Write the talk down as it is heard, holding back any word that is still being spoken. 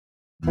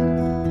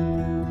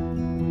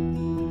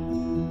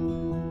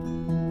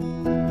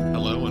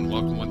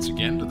once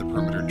again to the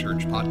Perimeter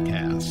Church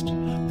Podcast.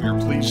 We are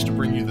pleased to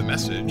bring you the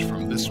message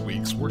from this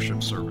week's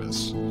worship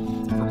service.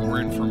 For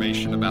more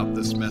information about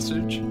this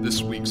message,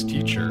 this week's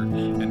teacher,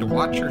 and to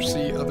watch or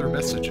see other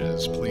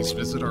messages, please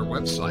visit our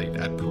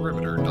website at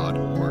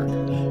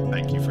perimeter.org.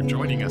 Thank you for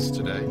joining us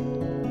today.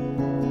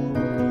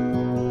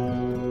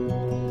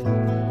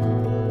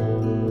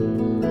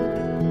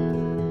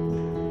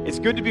 It's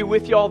good to be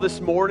with y'all this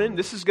morning.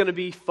 This is going to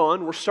be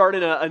fun. We're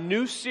starting a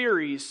new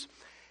series,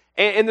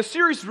 and the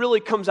series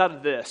really comes out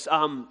of this.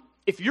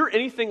 If you're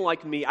anything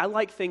like me, I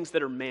like things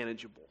that are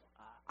manageable.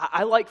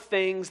 I like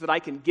things that I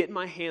can get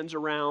my hands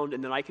around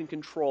and that I can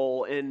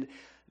control, and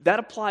that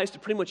applies to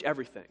pretty much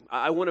everything.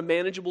 I want a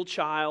manageable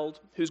child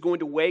who's going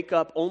to wake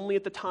up only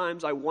at the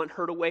times I want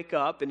her to wake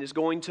up and is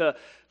going to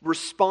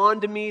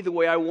respond to me the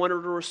way I want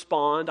her to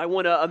respond. I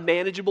want a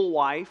manageable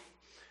wife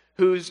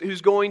who's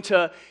going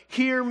to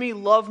hear me,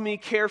 love me,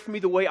 care for me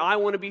the way I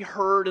want to be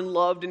heard and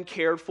loved and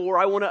cared for.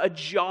 I want a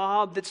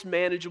job that's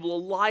manageable, a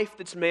life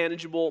that's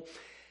manageable.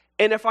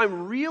 And if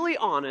I'm really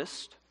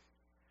honest,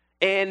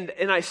 and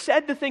I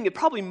said the thing that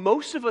probably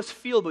most of us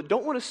feel but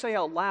don't want to say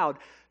out loud,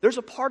 there's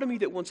a part of me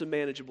that wants a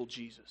manageable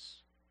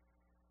Jesus.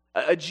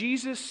 A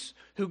Jesus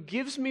who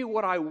gives me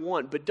what I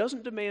want but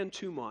doesn't demand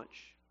too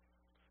much,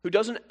 who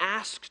doesn't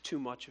ask too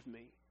much of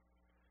me,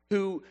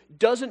 who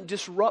doesn't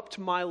disrupt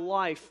my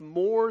life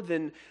more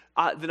than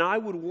I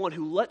would want,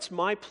 who lets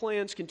my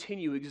plans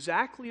continue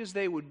exactly as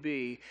they would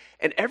be.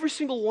 And every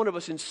single one of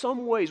us, in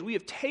some ways, we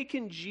have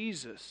taken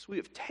Jesus, we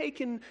have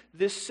taken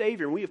this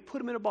Savior, and we have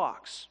put him in a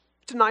box.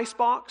 It's a nice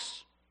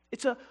box.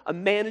 It's a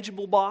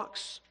manageable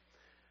box.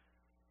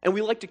 And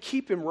we like to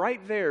keep him right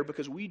there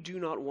because we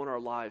do not want our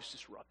lives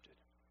disrupted.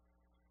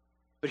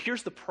 But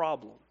here's the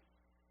problem.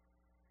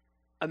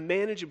 A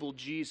manageable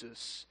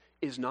Jesus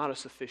is not a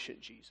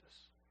sufficient Jesus.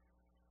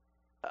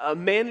 A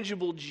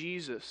manageable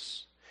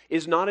Jesus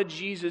is not a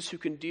Jesus who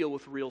can deal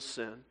with real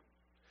sin.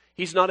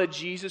 He's not a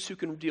Jesus who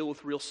can deal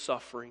with real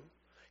suffering.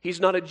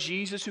 He's not a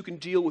Jesus who can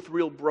deal with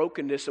real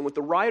brokenness. And what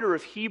the writer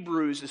of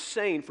Hebrews is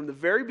saying from the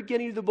very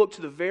beginning of the book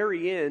to the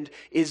very end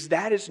is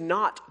that is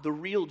not the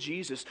real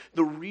Jesus.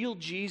 The real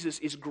Jesus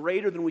is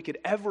greater than we could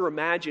ever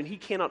imagine. He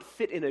cannot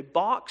fit in a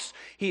box.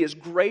 He is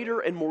greater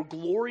and more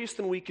glorious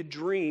than we could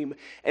dream.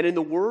 And in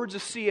the words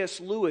of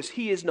C.S. Lewis,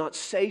 he is not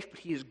safe,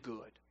 but he is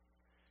good.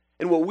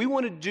 And what we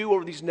want to do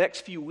over these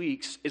next few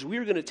weeks is we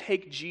are going to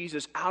take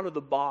Jesus out of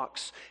the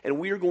box and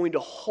we are going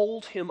to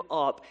hold him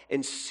up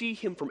and see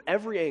him from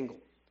every angle.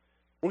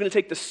 We're going to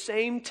take the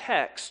same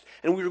text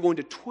and we are going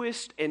to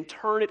twist and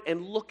turn it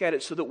and look at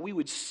it so that we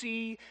would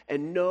see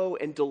and know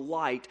and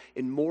delight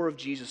in more of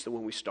Jesus than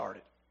when we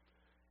started.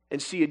 And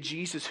see a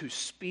Jesus who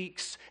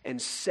speaks and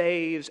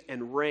saves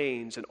and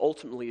reigns, and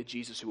ultimately a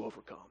Jesus who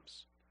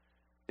overcomes.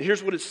 And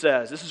here's what it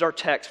says. This is our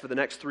text for the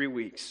next 3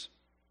 weeks.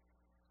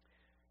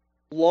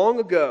 Long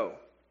ago,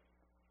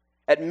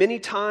 at many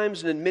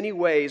times and in many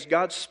ways,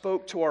 God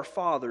spoke to our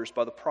fathers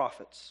by the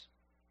prophets.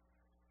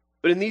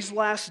 But in these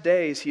last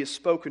days, he has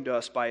spoken to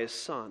us by his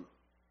Son,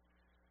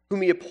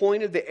 whom he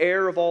appointed the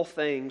heir of all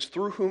things,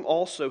 through whom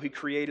also he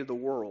created the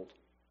world.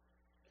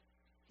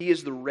 He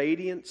is the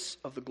radiance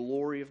of the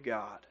glory of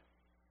God,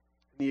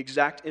 the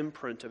exact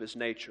imprint of his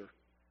nature.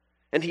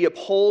 And he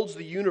upholds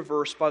the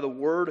universe by the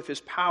word of his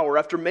power.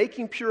 After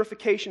making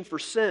purification for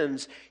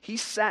sins, he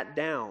sat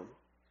down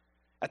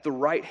at the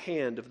right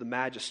hand of the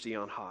Majesty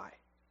on high,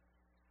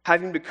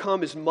 having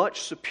become as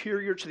much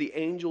superior to the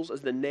angels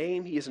as the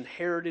name he has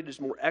inherited is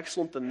more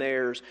excellent than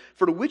theirs.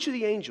 For to which of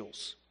the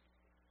angels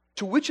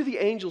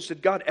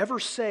did God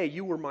ever say,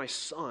 "You were my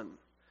son,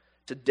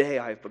 today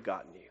I have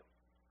begotten you"?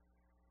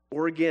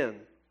 Or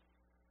again,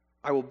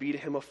 "I will be to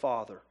him a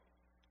father,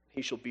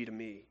 he shall be to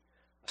me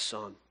a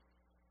son"?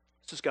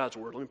 This is God's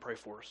word. Let me pray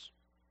for us.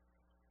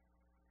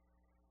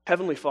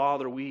 Heavenly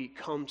Father, we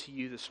come to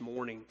you this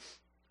morning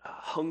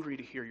hungry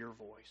to hear your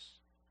voice.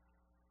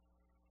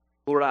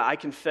 Lord, I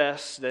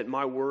confess that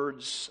my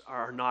words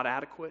are not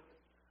adequate.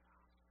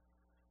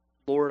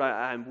 Lord,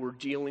 we're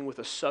dealing with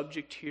a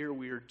subject here.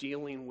 We are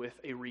dealing with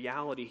a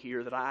reality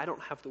here that I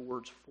don't have the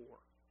words for.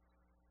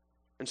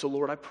 And so,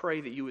 Lord, I pray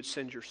that you would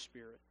send your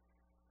Spirit.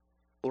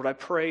 Lord, I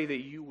pray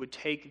that you would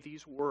take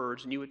these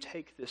words and you would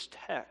take this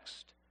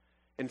text,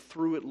 and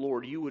through it,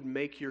 Lord, you would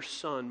make your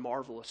Son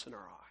marvelous in our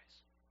eyes.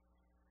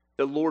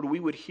 That, Lord, we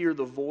would hear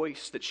the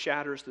voice that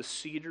shatters the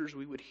cedars.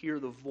 We would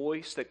hear the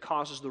voice that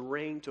causes the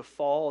rain to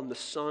fall and the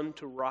sun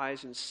to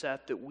rise and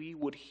set. That we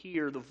would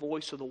hear the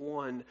voice of the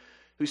one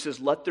who says,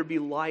 "Let there be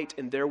light,"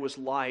 and there was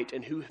light,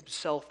 and who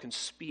himself can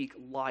speak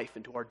life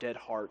into our dead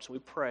hearts. We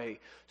pray,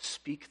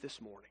 speak this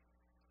morning.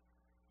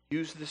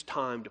 Use this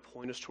time to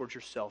point us towards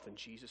yourself in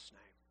Jesus'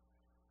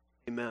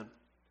 name. Amen.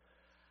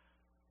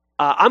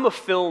 I'm a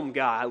film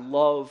guy. I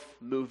love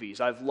movies.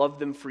 I've loved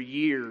them for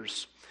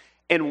years.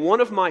 And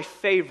one of my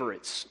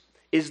favorites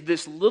is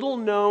this little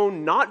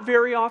known, not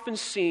very often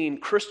seen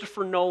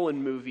Christopher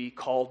Nolan movie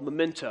called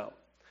Memento.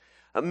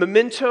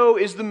 Memento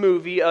is the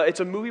movie.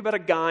 It's a movie about a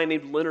guy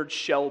named Leonard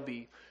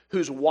Shelby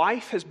whose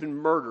wife has been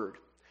murdered.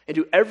 and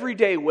who every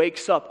day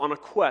wakes up on a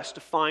quest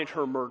to find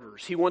her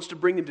murderers. He wants to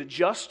bring them to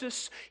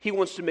justice. He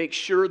wants to make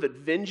sure that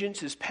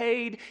vengeance is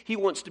paid. He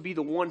wants to be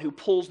the one who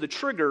pulls the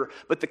trigger.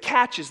 But the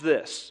catch is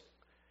this.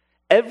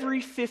 Every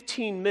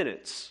 15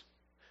 minutes,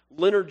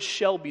 Leonard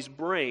Shelby's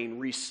brain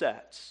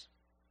resets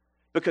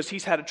because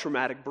he's had a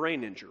traumatic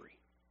brain injury.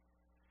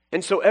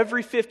 And so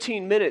every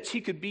 15 minutes,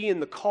 he could be in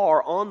the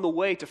car on the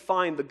way to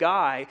find the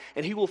guy,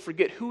 and he will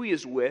forget who he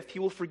is with. He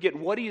will forget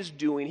what he is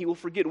doing. He will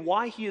forget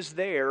why he is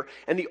there.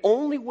 And the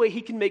only way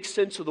he can make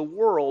sense of the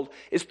world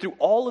is through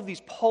all of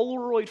these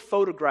Polaroid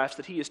photographs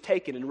that he has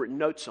taken and written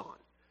notes on.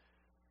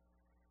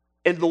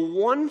 And the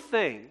one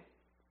thing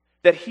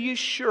that he is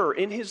sure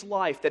in his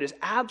life that is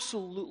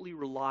absolutely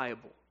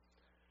reliable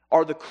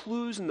are the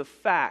clues and the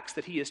facts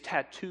that he has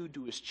tattooed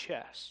to his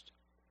chest.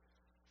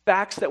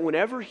 Facts that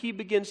whenever he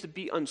begins to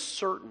be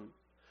uncertain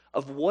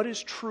of what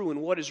is true and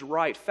what is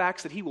right,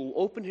 facts that he will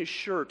open his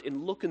shirt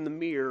and look in the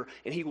mirror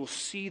and he will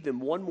see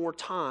them one more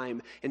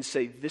time and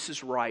say, this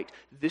is right,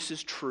 this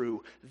is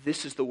true,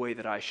 this is the way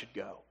that I should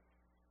go.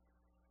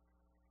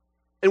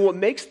 And what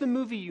makes the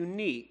movie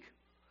unique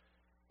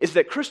is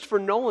that Christopher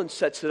Nolan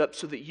sets it up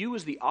so that you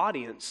as the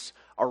audience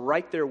are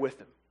right there with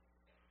him.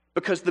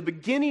 Because the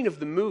beginning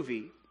of the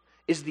movie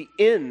is the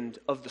end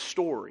of the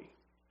story.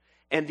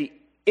 And the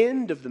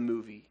end of the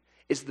movie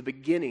is the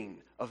beginning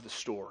of the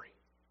story.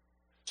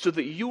 So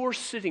that you are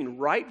sitting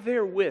right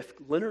there with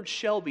Leonard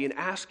Shelby and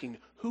asking,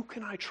 who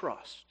can I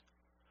trust?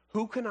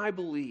 Who can I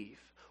believe?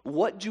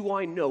 What do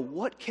I know?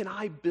 What can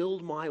I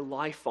build my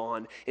life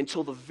on?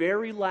 Until the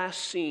very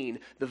last scene,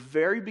 the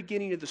very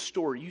beginning of the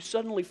story, you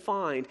suddenly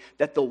find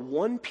that the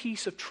one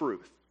piece of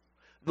truth,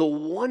 the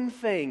one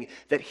thing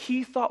that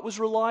he thought was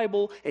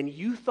reliable and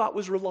you thought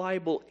was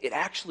reliable, it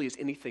actually is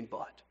anything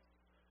but.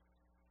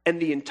 And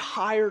the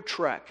entire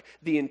trek,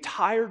 the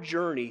entire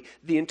journey,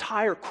 the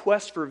entire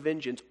quest for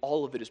vengeance,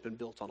 all of it has been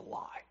built on a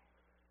lie.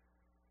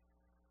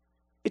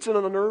 It's an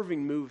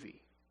unnerving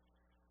movie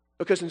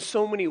because in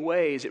so many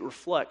ways it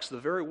reflects the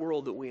very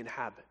world that we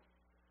inhabit.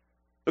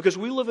 Because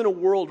we live in a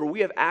world where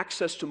we have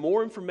access to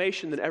more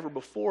information than ever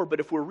before,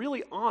 but if we're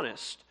really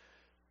honest,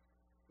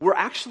 we're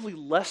actually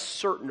less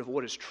certain of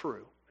what is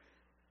true.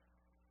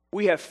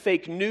 We have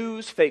fake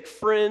news, fake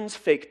friends,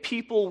 fake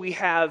people. We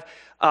have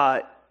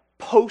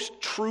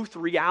post-truth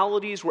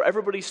realities where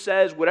everybody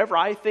says whatever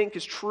I think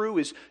is true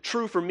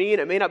for me and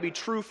it may not be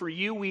true for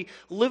you. We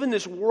live in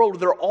this world where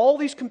there are all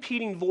these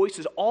competing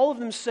voices, all of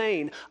them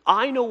saying,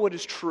 I know what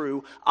is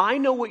true, I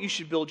know what you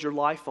should build your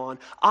life on,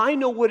 I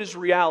know what is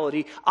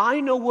reality,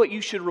 I know what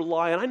you should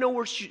rely on, I know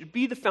where should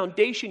be the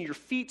foundation your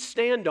feet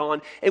stand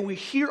on, and we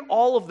hear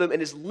all of them,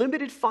 and as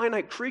limited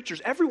finite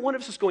creatures, every one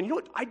of us is going, you know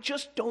what, I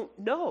just don't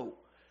know.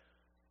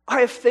 I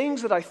have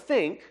things that I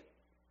think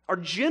are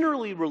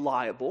generally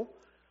reliable,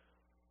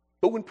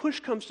 but when push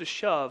comes to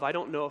shove, I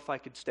don't know if I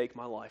could stake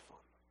my life on.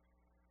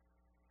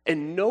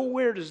 And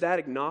nowhere does that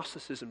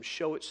agnosticism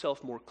show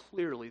itself more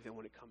clearly than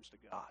when it comes to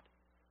God.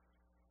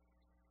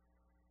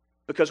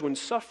 Because when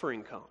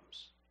suffering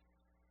comes,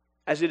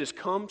 as it has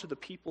come to the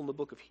people in the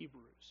book of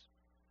Hebrews,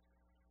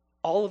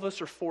 all of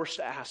us are forced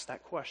to ask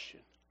that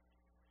question.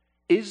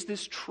 Is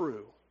this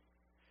true?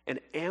 And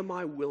am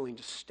I willing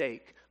to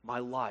stake my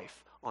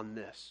life on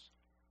this?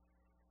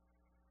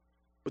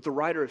 What the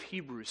writer of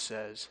Hebrews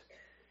says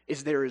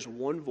is there is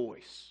one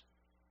voice.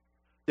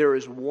 There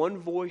is one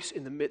voice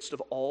in the midst of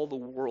all the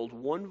world,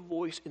 one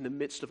voice in the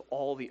midst of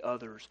all the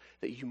others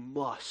that you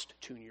must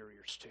tune your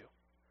ears to.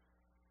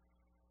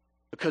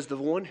 Because the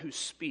one who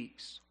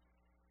speaks,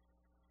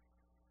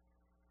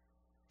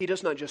 he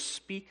does not just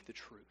speak the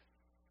truth,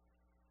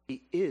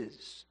 he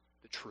is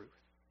the truth.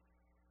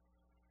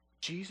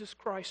 Jesus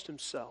Christ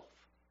himself.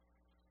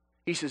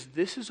 He says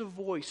this is a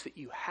voice that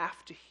you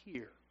have to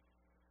hear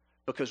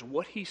because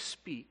what he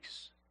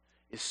speaks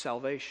is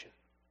salvation.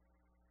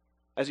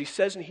 As he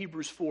says in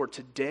Hebrews 4,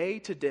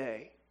 today,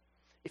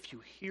 if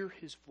you hear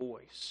his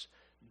voice,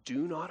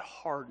 do not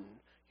harden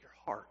your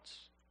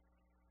hearts.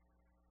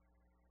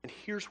 And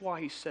here's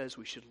why he says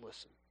we should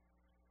listen.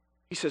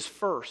 He says,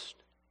 first,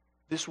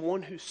 this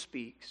one who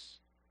speaks,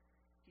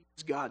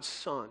 he's God's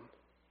Son.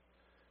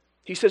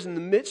 He says, in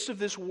the midst of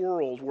this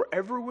world where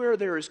everywhere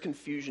there is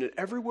confusion and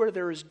everywhere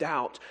there is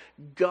doubt,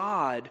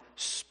 God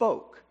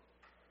spoke.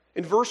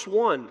 In verse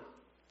 1,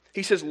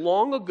 he says,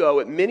 long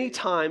ago, at many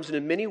times and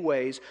in many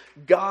ways,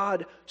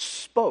 God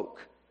spoke.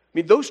 I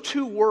mean, those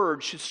two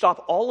words should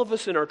stop all of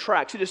us in our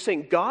tracks. It is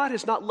saying God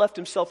has not left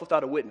himself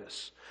without a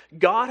witness.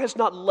 God has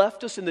not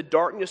left us in the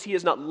darkness. He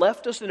has not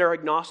left us in our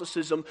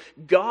agnosticism.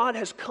 God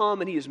has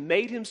come and he has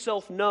made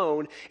himself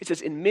known, it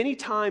says, in many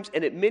times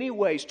and in many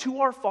ways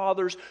to our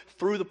fathers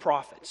through the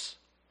prophets.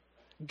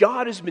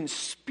 God has been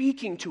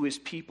speaking to his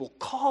people,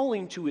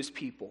 calling to his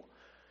people,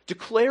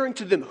 declaring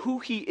to them who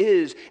he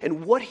is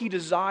and what he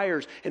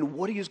desires and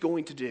what he is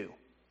going to do.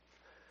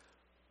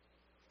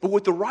 But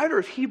what the writer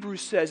of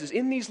Hebrews says is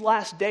in these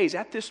last days,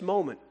 at this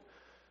moment,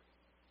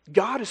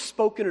 God has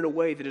spoken in a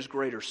way that is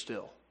greater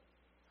still.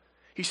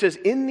 He says,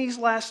 in these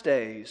last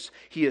days,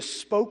 he has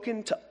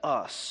spoken to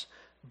us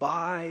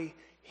by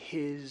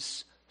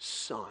his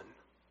Son,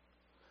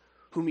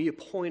 whom he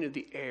appointed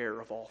the heir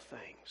of all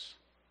things.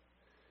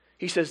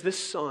 He says, this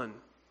Son,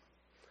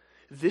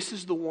 this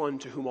is the one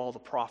to whom all the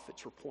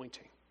prophets were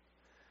pointing.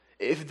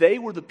 If they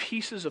were the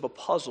pieces of a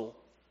puzzle,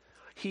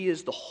 he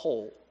is the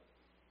whole.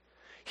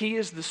 He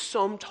is the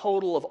sum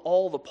total of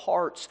all the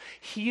parts.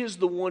 He is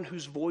the one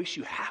whose voice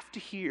you have to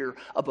hear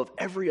above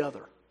every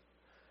other.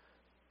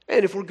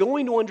 And if we're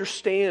going to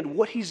understand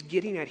what he's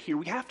getting at here,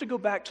 we have to go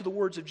back to the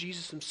words of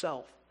Jesus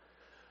himself.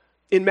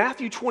 In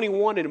Matthew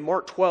 21 and in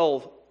Mark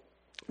 12,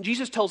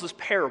 Jesus tells this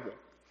parable.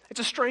 It's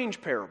a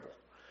strange parable.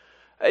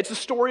 It's the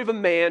story of a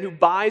man who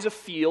buys a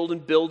field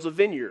and builds a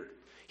vineyard.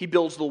 He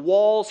builds the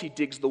walls, he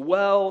digs the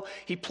well,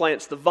 he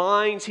plants the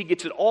vines, he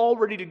gets it all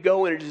ready to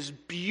go, and it is this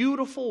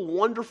beautiful,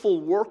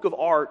 wonderful work of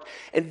art,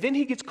 and then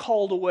he gets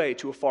called away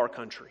to a far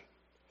country.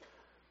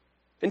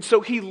 And so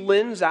he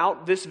lends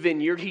out this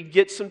vineyard, he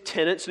gets some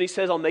tenants, and he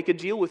says, I'll make a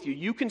deal with you.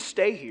 You can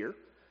stay here.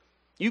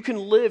 You can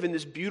live in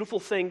this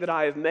beautiful thing that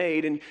I have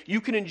made, and you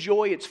can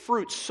enjoy its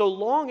fruits, so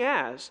long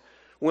as,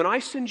 when I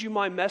send you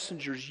my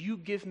messengers, you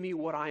give me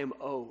what I am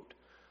owed.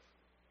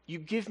 You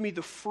give me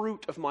the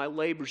fruit of my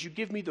labors. You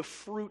give me the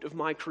fruit of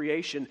my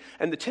creation.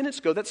 And the tenants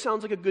go, that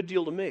sounds like a good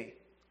deal to me.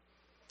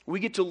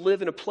 We get to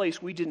live in a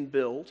place we didn't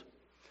build.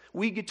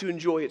 We get to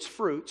enjoy its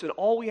fruits. And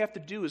all we have to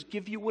do is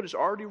give you what is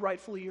already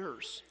rightfully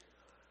yours.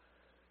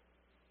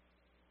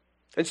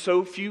 And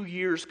so a few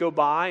years go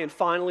by, and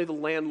finally the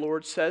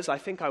landlord says, I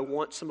think I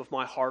want some of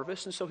my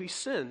harvest. And so he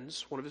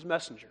sends one of his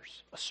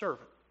messengers, a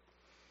servant.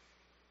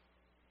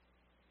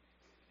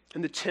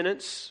 And the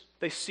tenants,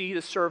 they see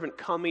the servant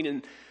coming,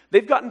 and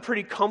they've gotten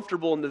pretty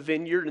comfortable in the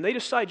vineyard, and they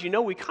decide,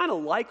 we kind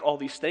of like all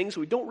these things.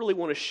 We don't really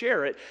want to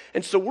share it,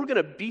 and so we're going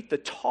to beat the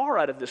tar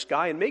out of this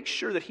guy and make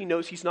sure that he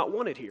knows he's not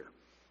wanted here.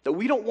 That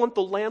we don't want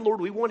the landlord,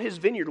 we want his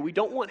vineyard, we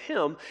don't want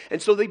him.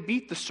 And so they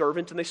beat the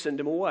servant and they send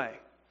him away.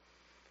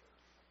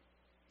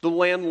 The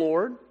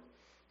landlord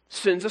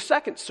sends a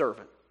second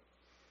servant.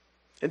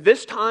 And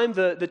this time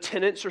the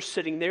tenants are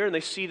sitting there and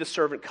they see the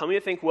servant coming.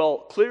 They think, well,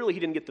 clearly he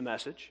didn't get the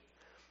message.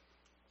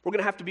 We're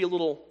going to have to be a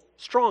little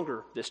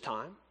stronger this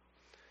time.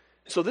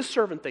 So this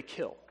servant they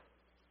kill.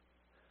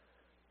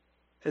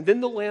 And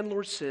then the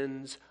landlord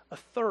sends a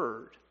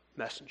third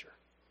messenger.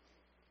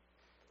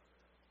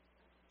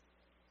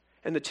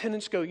 And the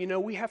tenants go,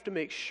 we have to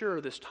make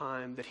sure this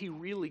time that he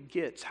really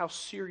gets how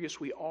serious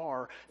we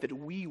are, that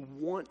we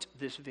want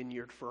this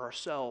vineyard for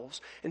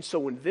ourselves. And so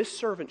when this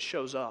servant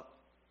shows up,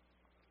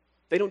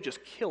 they don't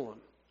just kill him,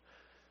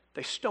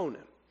 they stone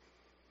him.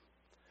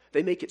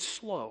 They make it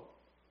slow.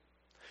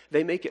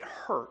 They make it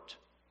hurt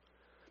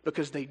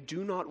because they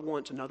do not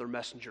want another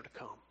messenger to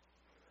come.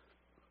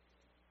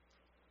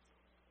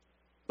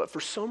 But for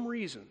some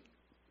reason,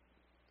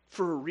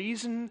 for a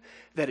reason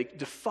that it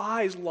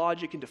defies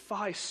logic and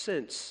defies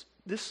sense,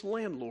 this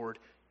landlord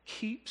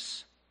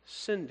keeps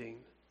sending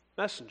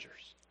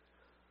messengers.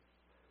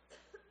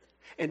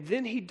 And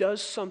then he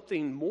does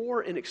something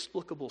more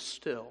inexplicable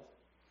still.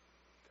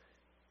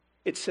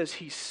 It says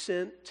he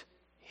sent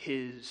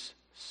his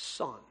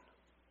son.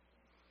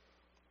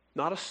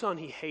 Not a son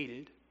he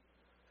hated,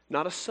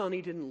 not a son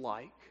he didn't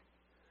like.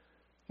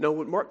 No,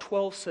 what Mark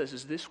 12 says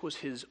is this was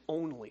his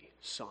only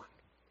son,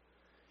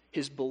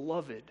 his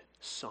beloved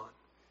son,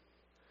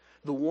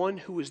 the one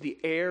who was the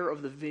heir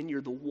of the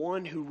vineyard, the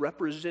one who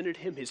represented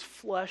him, his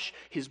flesh,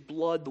 his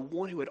blood, the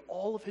one who had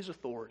all of his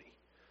authority.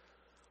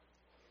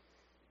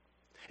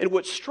 And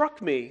what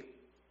struck me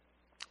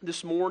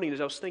this morning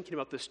as I was thinking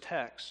about this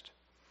text,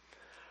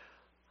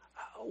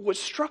 what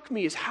struck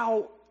me is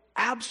how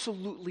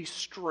absolutely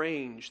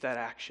strange that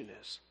action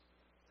is.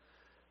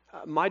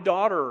 My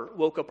daughter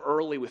woke up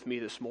early with me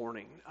this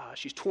morning.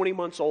 She's 20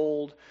 months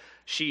old.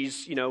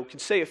 She's, can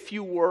say a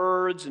few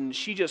words, and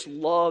she just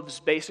loves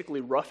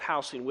basically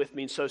roughhousing with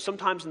me. And so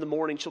sometimes in the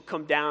morning she'll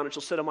come down and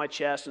she'll sit on my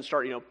chest and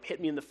start,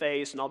 hit me in the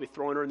face, and I'll be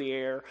throwing her in the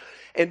air.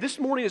 And this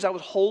morning as I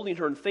was holding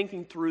her and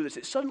thinking through this,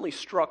 it suddenly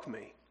struck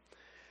me.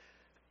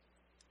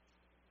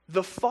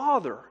 The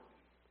father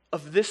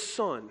of this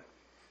son,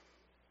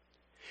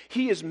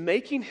 he is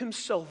making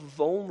himself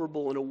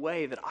vulnerable in a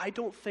way that I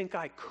don't think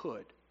I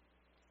could.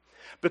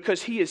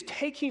 Because he is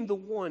taking the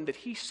one that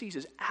he sees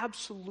as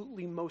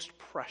absolutely most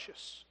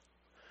precious,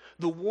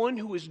 the one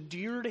who is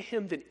dearer to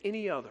him than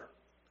any other,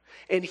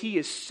 and he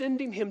is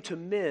sending him to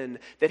men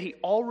that he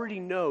already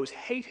knows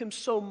hate him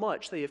so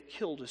much they have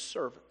killed his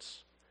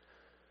servants.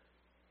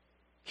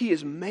 He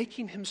is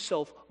making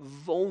himself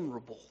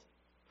vulnerable.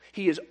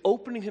 He is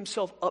opening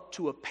himself up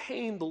to a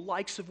pain the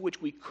likes of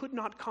which we could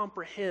not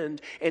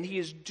comprehend, and he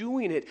is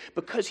doing it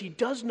because he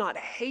does not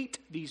hate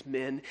these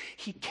men,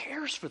 he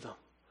cares for them.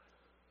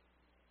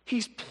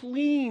 He's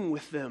pleading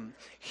with them,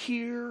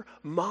 hear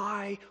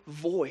my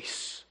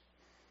voice.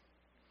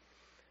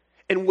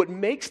 And what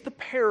makes the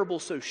parable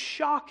so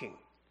shocking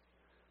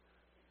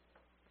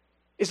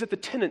is that the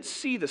tenants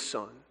see the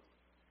son,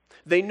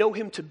 they know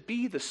him to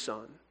be the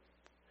son,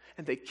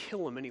 and they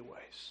kill him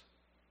anyways.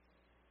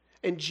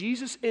 And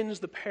Jesus ends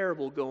the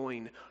parable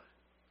going,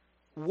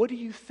 what do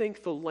you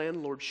think the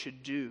landlord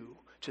should do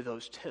to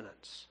those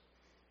tenants?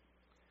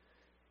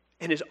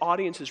 And his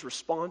audience's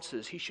response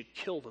is he should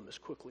kill them as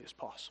quickly as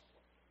possible.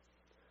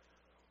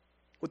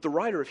 What the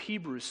writer of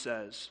Hebrews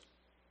says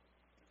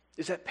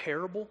is that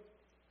parable,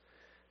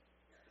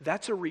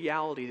 that's a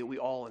reality that we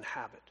all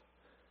inhabit.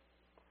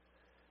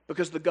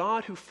 Because the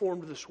God who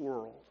formed this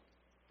world,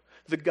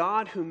 the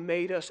God who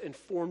made us and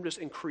formed us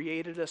and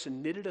created us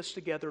and knitted us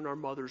together in our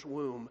mother's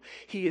womb,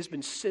 he has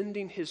been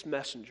sending his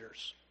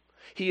messengers.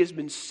 He has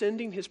been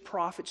sending his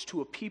prophets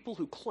to a people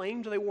who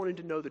claimed they wanted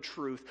to know the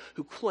truth,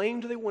 who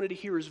claimed they wanted to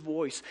hear his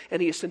voice,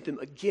 and he has sent them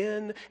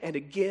again and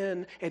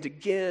again and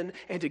again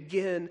and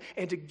again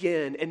and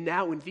again. And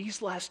now in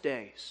these last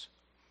days,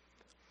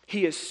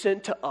 he has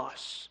sent to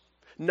us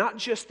not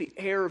just the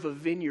heir of a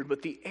vineyard,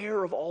 but the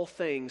heir of all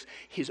things,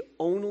 his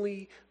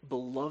only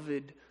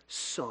beloved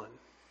Son.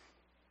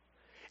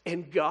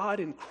 And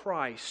God in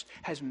Christ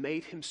has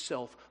made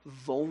himself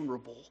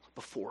vulnerable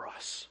before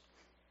us.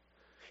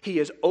 He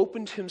has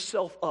opened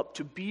himself up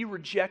to be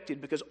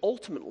rejected because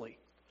ultimately,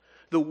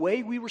 the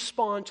way we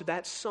respond to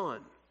that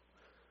Son,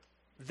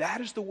 that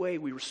is the way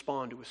we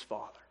respond to his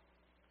Father.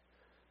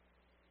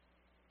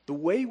 The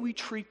way we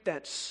treat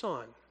that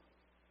Son,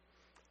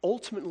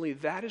 ultimately,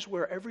 that is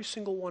where every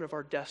single one of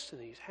our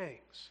destinies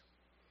hangs.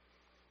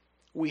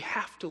 We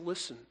have to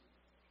listen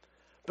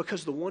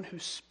because the one who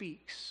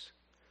speaks,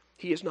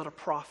 he is not a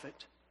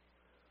prophet.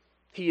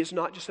 He is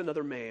not just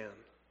another man.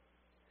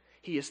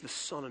 He is the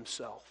Son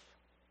himself.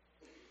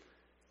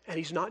 And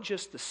he's not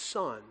just the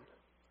Son.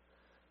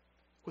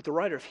 What the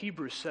writer of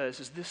Hebrews says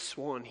is this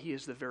one, he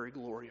is the very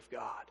glory of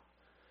God.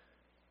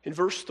 In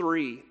verse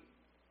 3,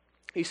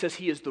 he says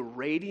he is the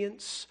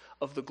radiance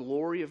of the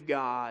glory of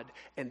God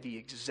and the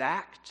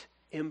exact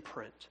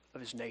imprint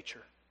of his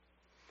nature.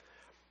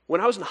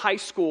 When I was in high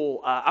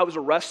school, I was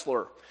a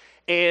wrestler.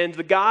 And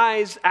the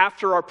guys,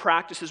 after our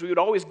practices, we would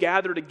always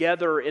gather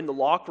together in the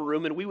locker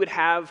room and we would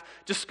have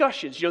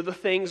discussions. You know, the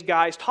things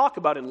guys talk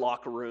about in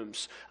locker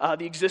rooms.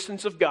 The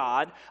existence of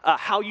God,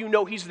 how you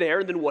know he's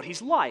there, and then what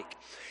he's like.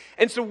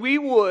 And so we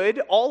would,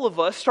 all of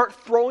us, start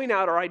throwing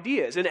out our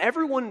ideas. And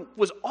everyone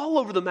was all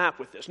over the map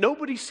with this.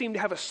 Nobody seemed to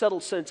have a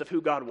settled sense of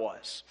who God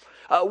was.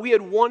 We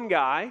had one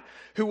guy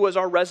who was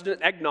our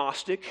resident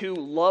agnostic who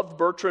loved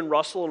Bertrand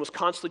Russell and was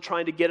constantly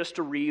trying to get us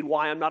to read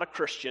Why I'm Not a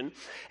Christian.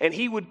 And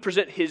he would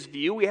present his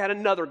view. We had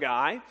another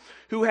guy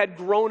who had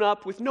grown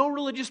up with no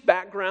religious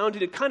background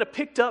and had kind of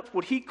picked up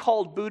what he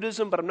called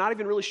Buddhism, but I'm not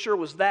even really sure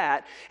was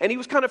that. And he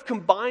was kind of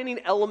combining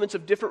elements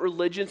of different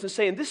religions and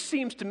saying, this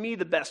seems to me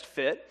the best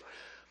fit.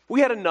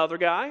 We had another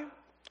guy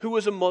who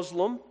was a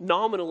Muslim,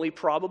 nominally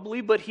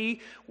probably, but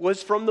he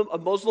was from a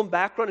Muslim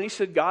background, and he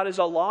said, God is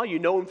Allah, you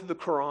know him through the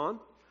Quran.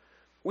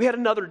 We had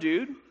another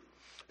dude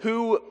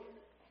who,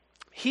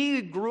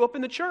 he grew up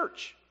in the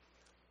church.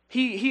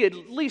 He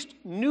at least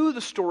knew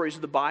the stories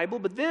of the Bible,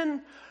 but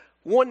then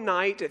one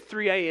night at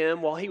 3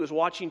 a.m. while he was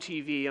watching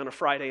TV on a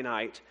Friday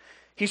night,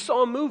 he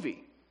saw a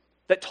movie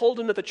that told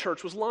him that the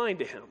church was lying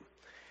to him,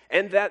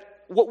 and that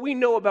what we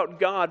know about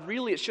God,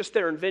 really, it's just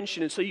their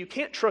invention, and so you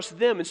can't trust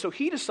them. And so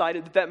he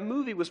decided that that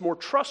movie was more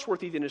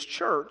trustworthy than his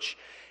church,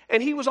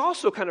 and he was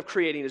also kind of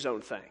creating his own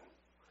thing.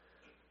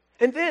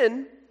 And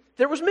then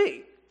there was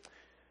me,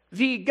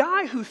 the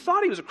guy who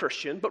thought he was a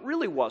Christian, but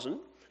really wasn't,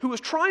 who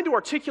was trying to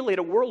articulate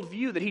a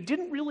worldview that he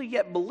didn't really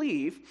yet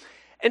believe.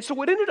 And so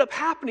what ended up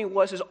happening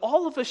was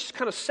all of us just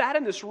kind of sat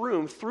in this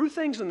room, threw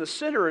things in the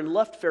center, and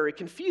left very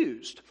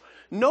confused.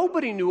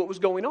 Nobody knew what was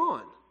going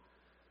on.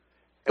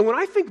 And when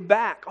I think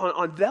back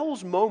on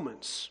those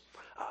moments,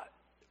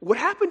 what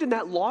happened in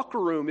that locker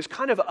room is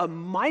kind of a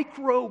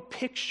micro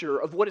picture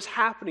of what is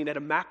happening at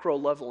a macro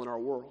level in our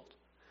world.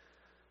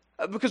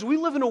 Because we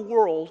live in a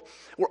world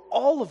where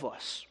all of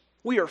us,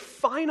 we are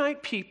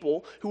finite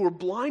people who are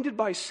blinded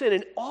by sin,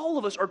 and all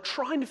of us are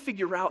trying to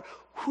figure out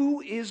who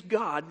is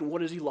God and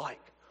what is he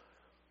like.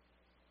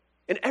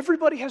 And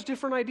everybody has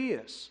different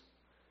ideas.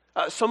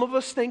 Some of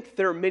us think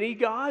there are many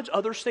gods,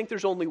 others think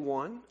there's only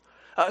one.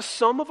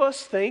 Some of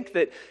us think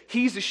that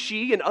he's a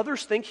she and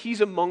others think he's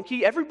a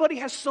monkey. Everybody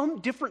has some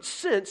different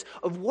sense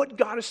of what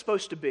God is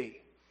supposed to be.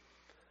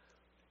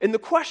 And the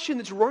question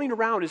that's running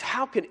around is,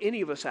 how can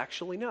any of us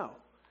actually know?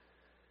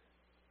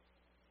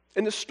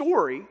 And the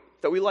story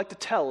that we like to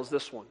tell is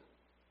this one.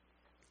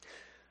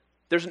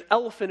 There's an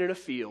elephant in a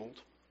field,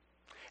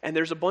 and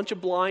there's a bunch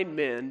of blind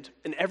men,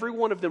 and every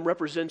one of them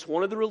represents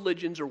one of the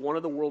religions or one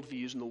of the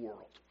worldviews in the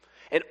world.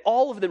 And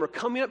all of them are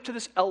coming up to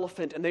this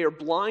elephant, and they are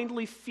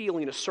blindly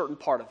feeling a certain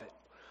part of it.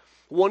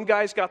 One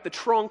guy's got the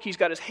trunk. He's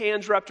got his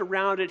hands wrapped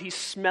around it. He's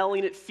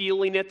smelling it,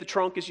 feeling it. The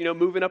trunk is,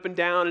 moving up and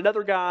down.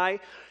 Another guy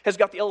has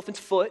got the elephant's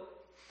foot,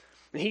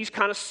 and he's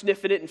kind of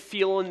sniffing it and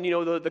feeling,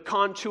 the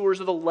contours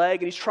of the leg,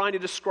 and he's trying to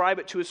describe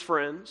it to his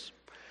friends.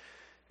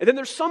 And then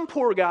there's some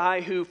poor guy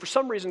who, for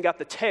some reason, got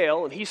the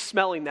tail, and he's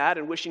smelling that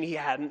and wishing he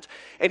hadn't.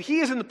 And he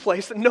is in the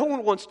place that no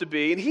one wants to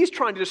be, and he's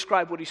trying to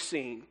describe what he's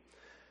seeing.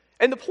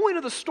 And the point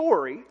of the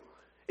story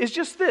is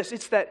just this.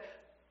 It's that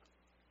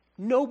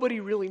nobody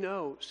really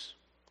knows.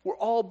 We're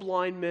all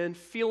blind men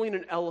feeling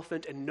an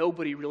elephant, and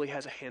nobody really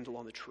has a handle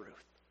on the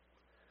truth.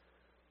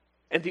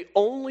 And the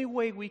only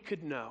way we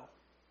could know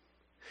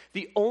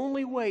The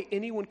only way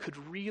anyone could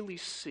really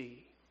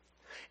see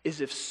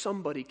is if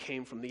somebody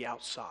came from the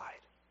outside.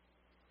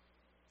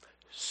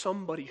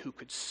 Somebody who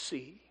could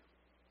see.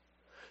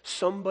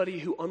 Somebody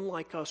who,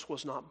 unlike us,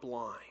 was not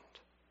blind.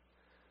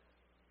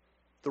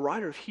 The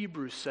writer of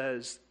Hebrews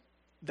says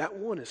that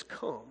one has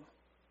come.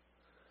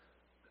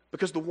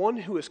 Because the one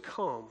who has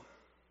come,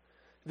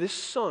 this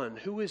Son,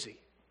 who is he?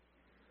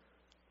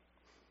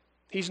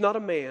 He's not a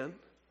man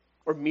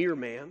or mere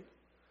man.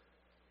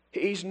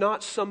 He's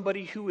not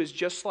somebody who is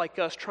just like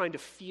us trying to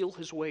feel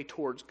his way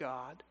towards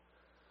God.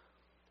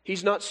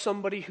 He's not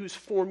somebody who's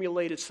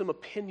formulated some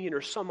opinion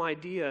or some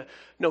idea.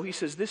 No, he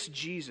says this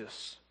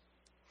Jesus,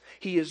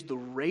 he is the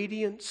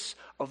radiance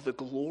of the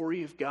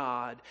glory of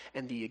God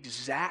and the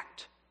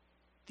exact,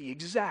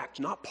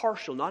 not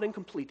partial, not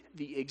incomplete,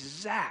 the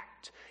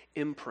exact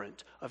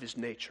imprint of his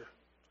nature.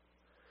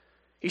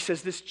 He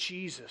says this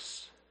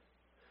Jesus,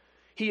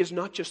 he is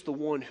not just the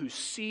one who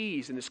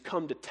sees and has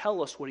come to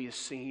tell us what he has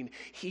seen.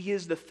 He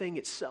is the thing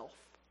itself.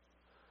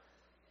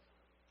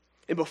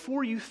 And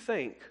before you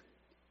think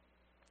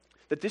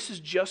that this is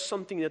just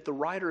something that the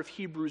writer of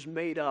Hebrews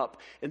made up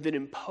and then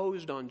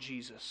imposed on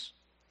Jesus,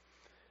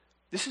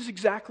 this is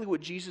exactly what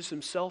Jesus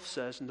himself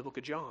says in the book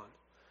of John.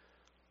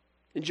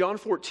 In John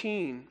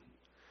 14,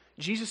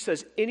 Jesus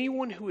says,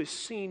 anyone who has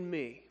seen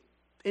me,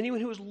 anyone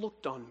who has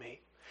looked on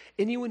me,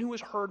 anyone who has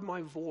heard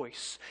my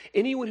voice,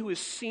 anyone who has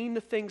seen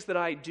the things that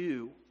I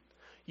do,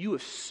 you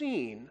have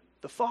seen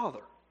the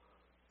Father.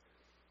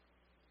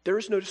 There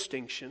is no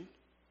distinction.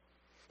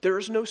 There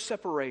is no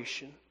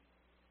separation.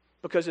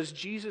 Because as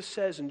Jesus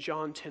says in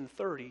John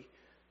 10:30,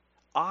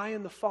 I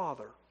and the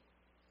Father,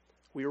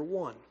 we are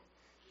one.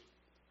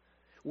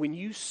 When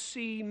you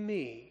see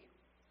me,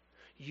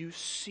 you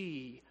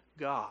see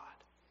God.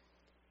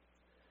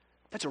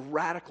 That's a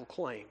radical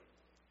claim.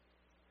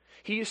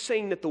 He is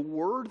saying that the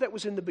Word that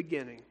was in the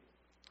beginning,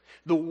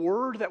 the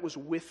Word that was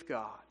with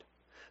God,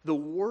 the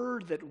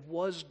Word that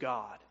was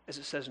God, as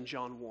it says in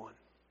John 1,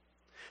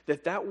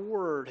 that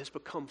Word has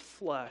become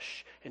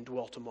flesh and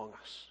dwelt among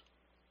us.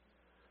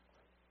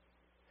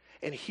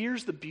 And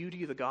here's the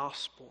beauty of the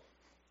gospel.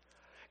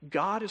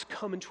 God has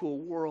come into a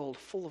world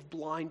full of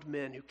blind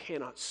men who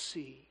cannot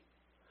see.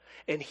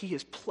 And he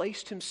has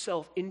placed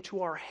himself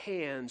into our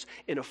hands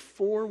in a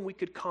form we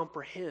could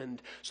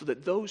comprehend so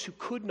that those who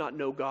could not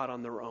know God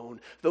on their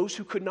own, those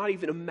who could not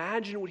even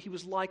imagine what he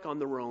was like on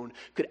their own,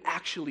 could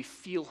actually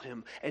feel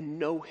him and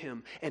know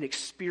him and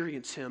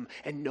experience him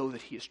and know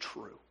that he is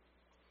true.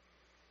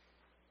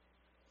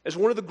 As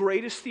one of the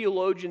greatest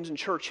theologians in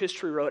church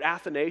history wrote,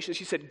 Athanasius,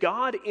 he said,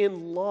 God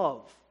in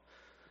love,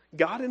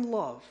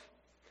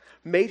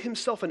 made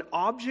himself an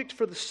object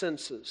for the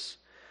senses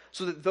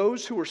so that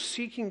those who were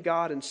seeking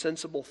God in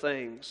sensible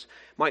things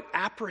might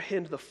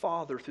apprehend the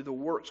Father through the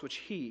works which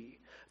he,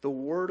 the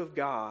Word of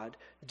God,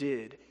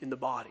 did in the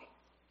body.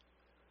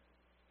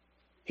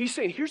 He's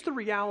saying, here's the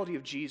reality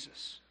of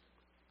Jesus.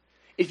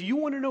 If you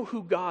want to know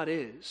who God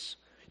is,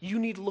 you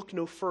need look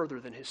no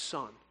further than his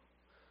Son.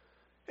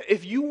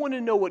 If you want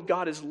to know what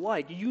God is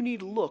like, you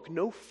need look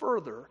no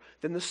further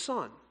than the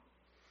Son.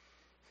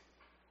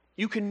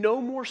 You can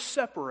no more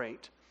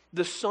separate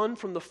the Son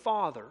from the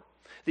Father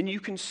than you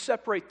can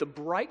separate the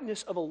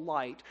brightness of a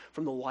light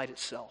from the light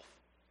itself.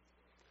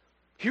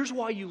 Here's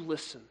why you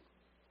listen.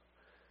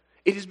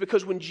 It is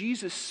because when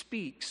Jesus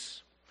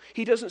speaks,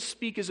 he doesn't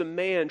speak as a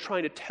man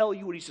trying to tell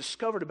you what he's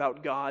discovered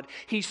about God.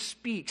 He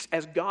speaks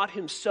as God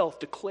himself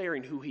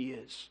declaring who he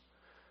is.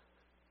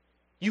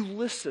 You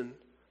listen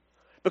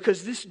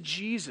because this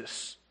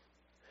Jesus,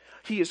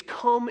 he has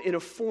come in a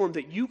form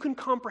that you can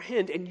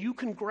comprehend and you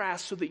can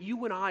grasp so that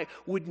you and I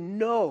would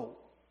know,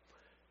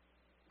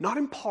 not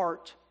in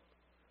part,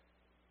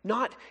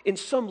 not in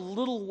some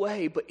little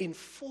way, but in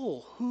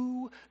full,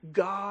 who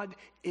God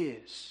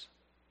is.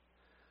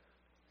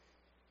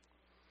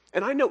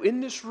 And I know in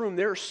this room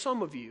there are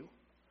some of you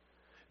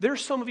who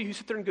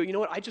sit there and go, you know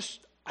what,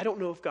 I don't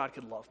know if God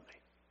could love me.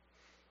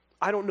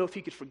 I don't know if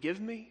he could forgive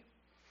me.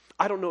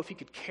 I don't know if he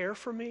could care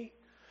for me.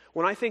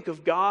 When I think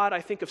of God,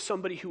 I think of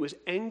somebody who is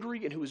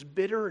angry and who is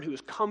bitter and who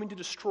is coming to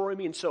destroy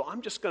me. And so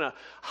I'm just going to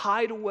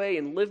hide away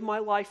and live my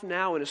life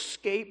now and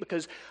escape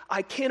because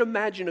I can't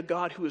imagine a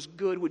God who is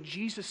good. What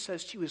Jesus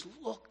says to you is,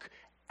 look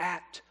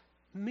at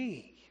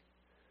me.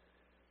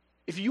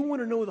 If you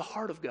want to know the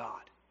heart of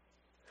God,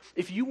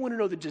 if you want to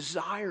know the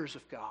desires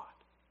of God,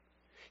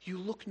 you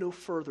look no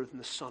further than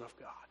the Son of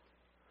God.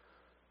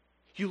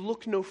 You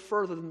look no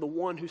further than the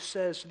one who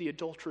says to the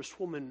adulterous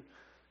woman,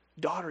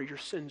 daughter, your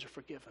sins are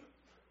forgiven.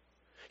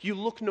 You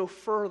look no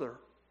further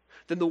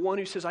than the one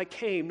who says, I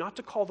came not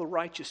to call the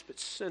righteous, but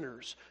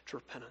sinners to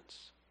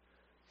repentance.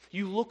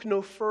 You look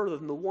no further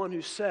than the one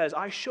who says,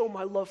 I show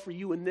my love for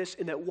you in this,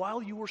 in that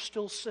while you were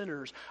still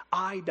sinners,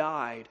 I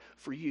died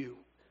for you.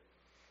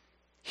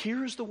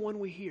 Here is the one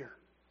we hear.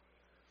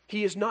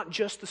 He is not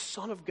just the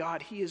Son of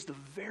God, he is the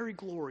very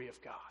glory of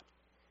God.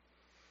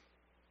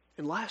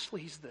 And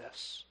lastly, he's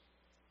this.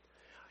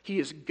 He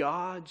is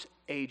God's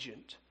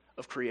agent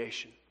of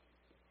creation.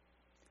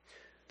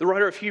 The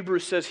writer of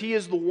Hebrews says, He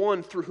is the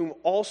one through whom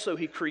also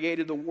He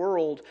created the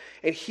world,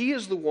 and He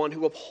is the one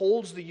who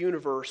upholds the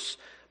universe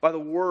by the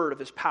word of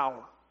His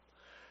power.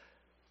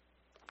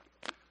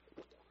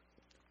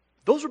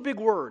 Those are big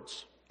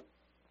words,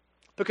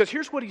 because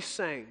here's what He's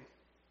saying.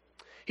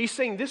 He's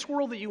saying this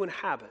world that you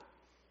inhabit,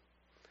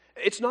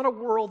 it's not a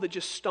world that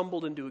just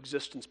stumbled into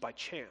existence by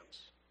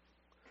chance.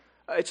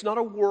 It's not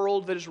a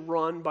world that is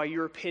run by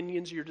your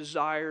opinions, your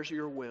desires, or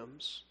your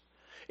whims.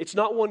 It's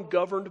not one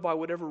governed by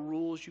whatever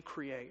rules you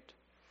create.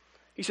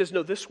 He says,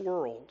 no, this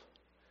world,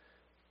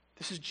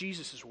 this is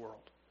Jesus'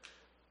 world.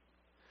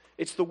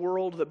 It's the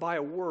world that by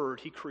a word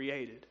He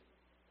created.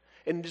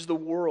 And it is the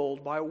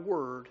world by a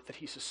word that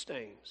He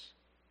sustains.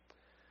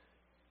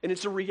 And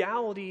it's a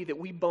reality that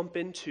we bump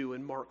into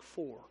in Mark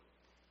 4.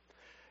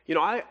 You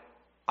know, I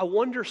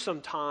wonder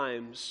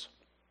sometimes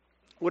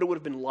what it would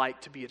have been like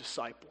to be a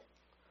disciple.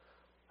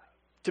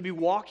 To be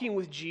walking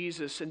with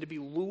Jesus and to be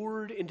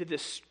lured into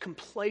this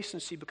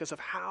complacency because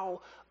of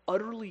how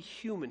utterly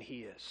human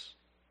He is.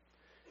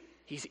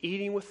 He's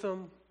eating with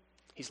them.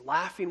 He's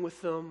laughing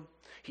with them.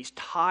 He's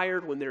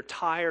tired when they're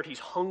tired. He's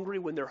hungry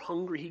when they're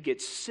hungry. He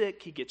gets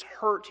sick. He gets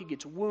hurt. He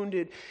gets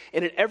wounded.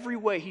 And in every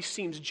way, He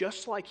seems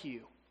just like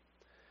you.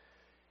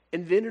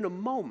 And then in a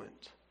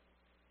moment,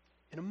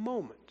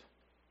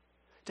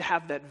 to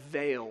have that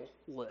veil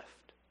lift.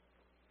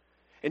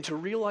 And to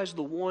realize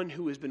the one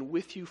who has been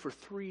with you for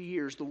 3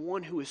 years, the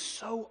one who is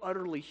so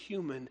utterly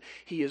human,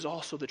 He is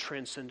also the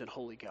transcendent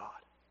holy God.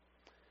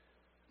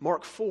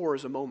 Mark 4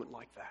 is a moment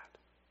like that.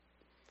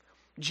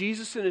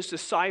 Jesus and His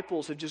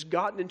disciples have just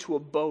gotten into a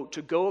boat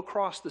to go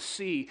across the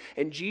sea,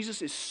 and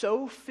Jesus is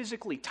so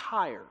physically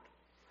tired,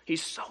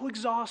 He's so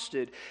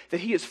exhausted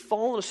that He has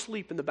fallen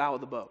asleep in the bow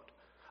of the boat.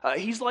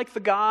 He's like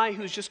the guy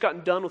who's just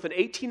gotten done with an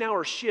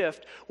 18-hour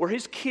shift where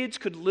his kids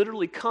could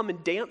literally come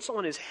and dance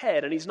on his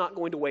head and he's not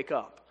going to wake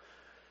up.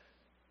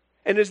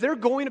 And as they're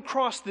going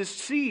across this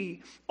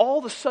sea, all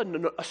of a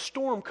sudden a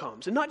storm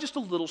comes. And not just a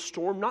little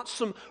storm, not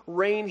some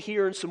rain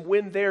here and some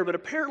wind there, but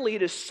apparently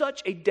it is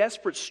such a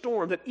desperate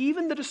storm that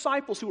even the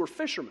disciples who are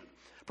fishermen,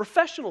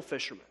 professional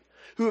fishermen,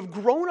 who have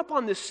grown up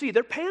on this sea,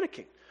 they're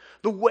panicking.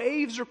 The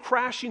waves are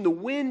crashing, the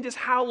wind is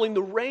howling,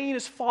 the rain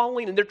is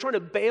falling, and they're trying to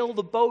bail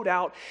the boat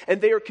out,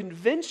 and they are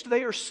convinced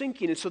they are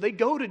sinking. And so they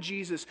go to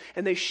Jesus,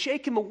 and they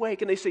shake Him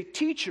awake, and they say,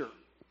 Teacher,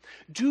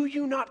 do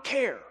you not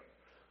care?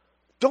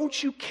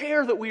 Don't you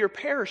care that we are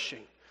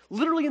perishing?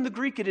 Literally in the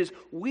Greek it is,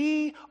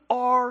 we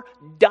are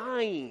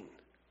dying.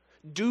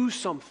 Do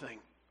something.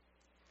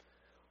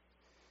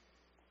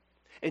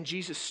 And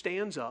Jesus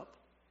stands up,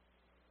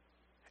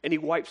 and He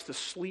wipes the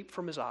sleep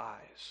from His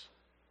eyes.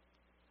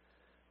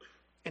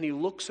 And He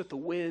looks at the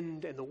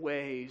wind and the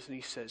waves and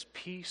He says,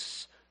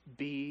 Peace,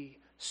 be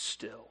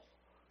still.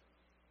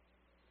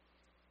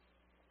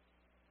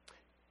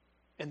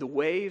 And the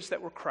waves that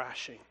were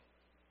crashing,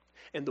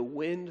 and the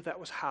wind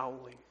that was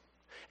howling,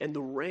 and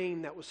the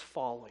rain that was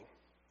falling,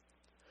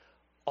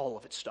 all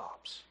of it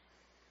stops.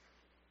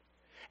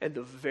 And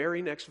the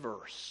very next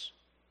verse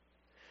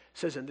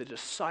says, and the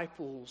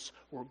disciples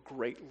were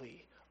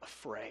greatly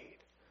afraid.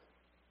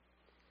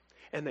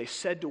 And they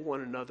said to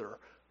one another,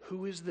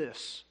 Who is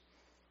this,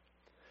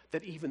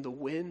 that even the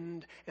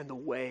wind and the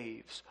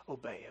waves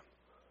obey Him?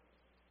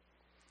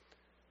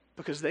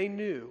 Because they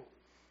knew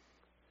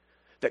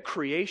that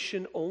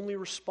creation only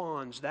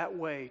responds that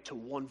way to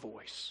one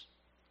voice,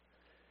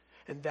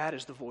 and that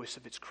is the voice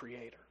of its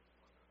Creator.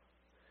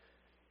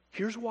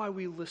 Here's why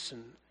we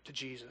listen to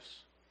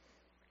Jesus.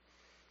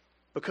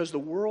 Because the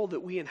world that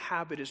we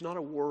inhabit is not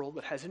a world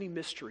that has any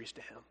mysteries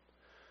to Him.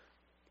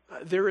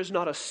 There is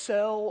not a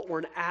cell or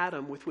an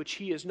atom with which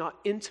He is not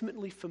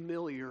intimately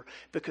familiar,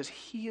 because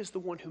He is the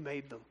one who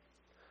made them.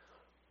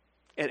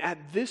 And at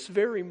this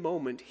very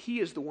moment, He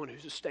is the one who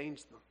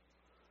sustains them.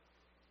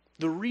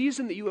 The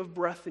reason that you have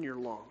breath in your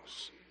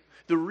lungs,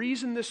 the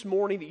reason this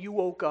morning that you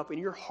woke up and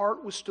your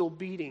heart was still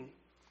beating,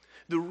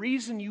 the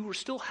reason you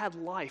still had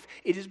life,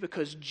 it is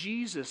because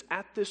Jesus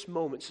at this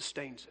moment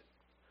sustains it.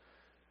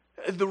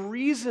 The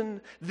reason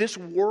this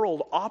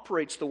world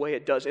operates the way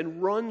it does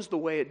and runs the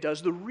way it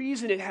does, the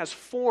reason it has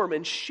form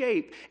and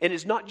shape and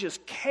is not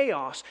just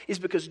chaos, is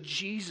because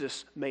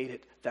Jesus made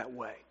it that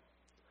way.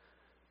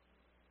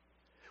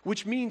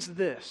 Which means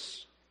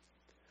this: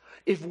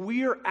 if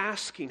we are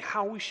asking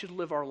how we should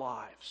live our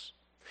lives,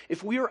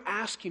 if we are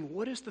asking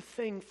what is the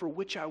thing for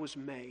which I was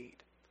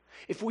made,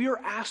 if we are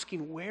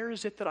asking where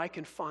is it that I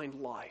can find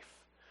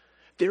life,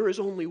 there is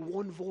only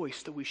one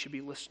voice that we should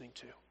be listening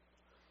to.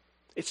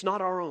 It's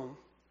not our own.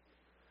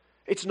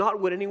 It's not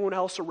what anyone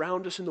else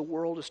around us in the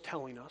world is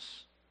telling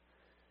us.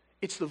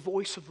 It's the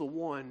voice of the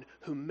one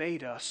who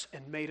made us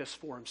and made us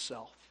for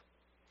Himself.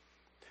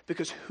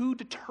 Because who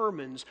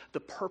determines the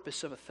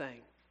purpose of a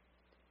thing?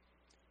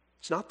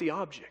 It's not the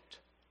object.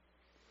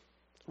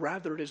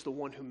 Rather, it is the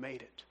one who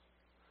made it.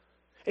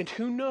 And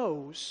who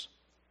knows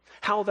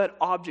how that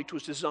object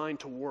was designed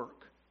to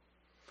work?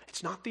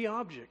 It's not the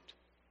object.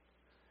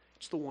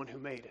 It's the one who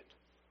made it.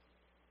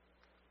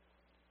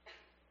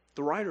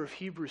 the writer of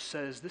Hebrews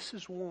says this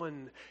is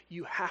one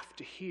you have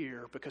to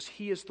hear because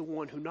he is the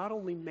one who not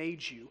only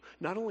made you,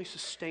 not only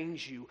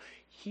sustains you,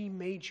 he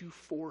made you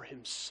for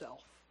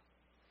himself.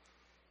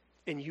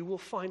 And you will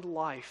find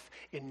life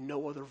in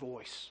no other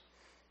voice.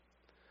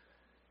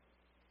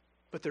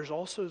 But there's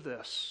also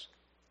this.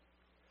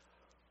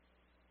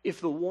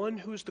 If the one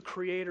who is the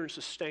creator and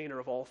sustainer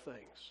of all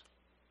things,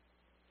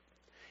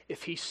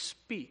 if he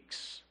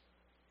speaks,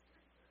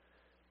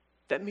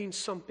 that means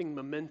something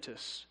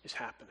momentous is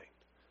happening.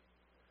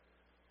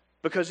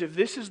 Because if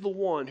this is the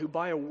one who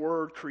by a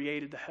word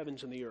created the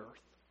heavens and the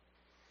earth,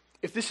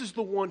 if this is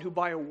the one who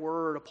by a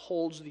word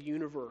upholds the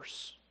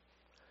universe,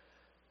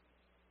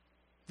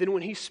 then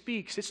when he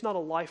speaks, it's not a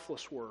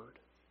lifeless word.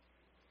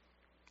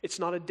 It's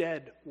not a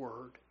dead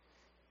word.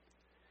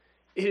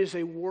 It is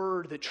a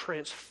word that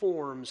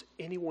transforms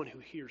anyone who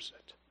hears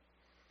it.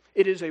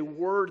 It is a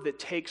word that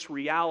takes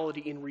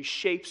reality and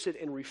reshapes it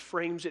and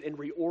reframes it and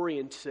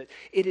reorients it.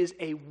 It is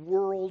a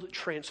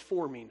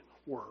world-transforming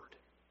word.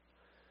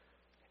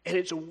 And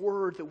it's a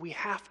word that we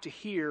have to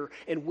hear,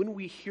 and when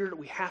we hear it,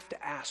 we have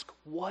to ask,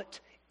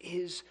 what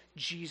is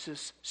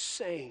Jesus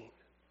saying?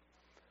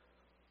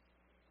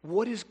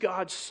 What is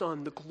God's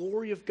Son, the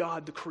glory of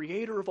God, the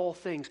creator of all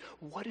things?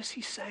 What is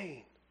he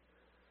saying?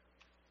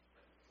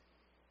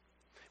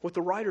 What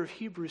the writer of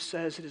Hebrews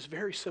says, it is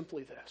very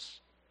simply this.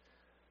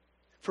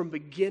 From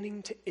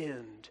beginning to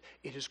end,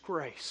 it is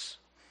grace.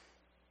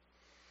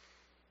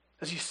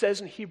 As he says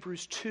in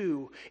Hebrews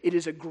 2, it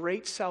is a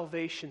great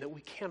salvation that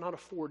we cannot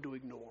afford to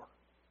ignore.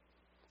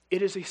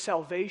 It is a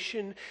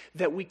salvation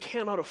that we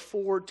cannot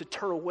afford to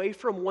turn away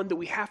from, one that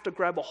we have to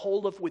grab a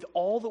hold of with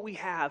all that we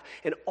have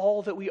and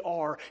all that we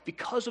are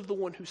because of the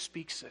one who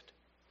speaks it.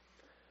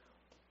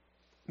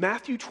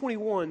 Matthew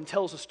 21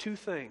 tells us two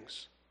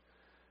things.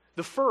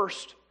 The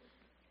first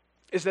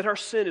is that our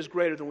sin is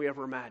greater than we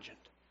ever imagined.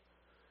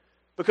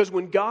 Because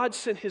when God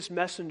sent his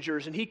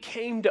messengers and he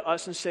came to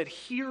us and said,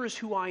 here is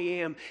who I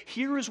am,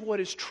 here is what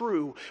is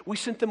true, we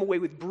sent them away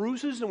with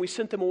bruises and we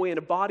sent them away in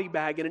a body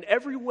bag. And in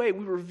every way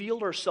we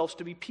revealed ourselves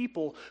to be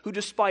people who,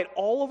 despite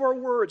all of our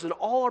words and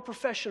all our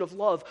profession of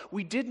love,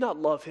 we did not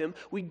love him,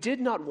 we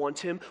did not want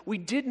him, we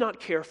did not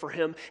care for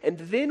him. And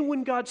then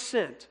when God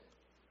sent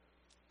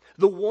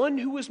the one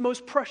who was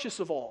most precious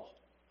of all,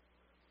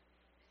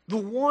 the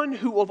one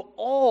who of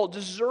all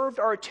deserved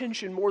our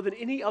attention more than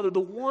any other, the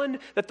one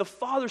that the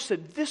Father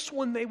said, this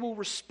one they will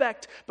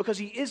respect because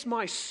he is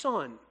my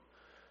Son.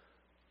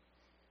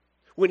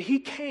 When he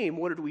came,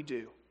 what did we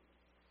do?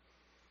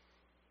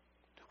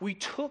 We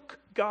took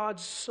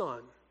God's Son,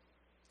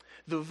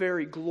 the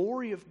very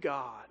glory of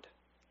God,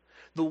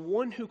 the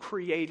one who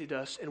created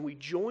us, and we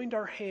joined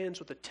our hands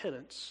with the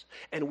tenants,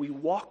 and we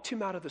walked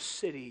him out of the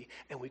city,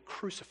 and we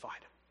crucified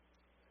him.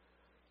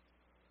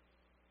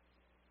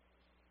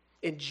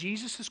 And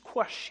Jesus'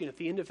 question at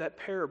the end of that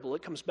parable,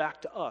 it comes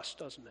back to us,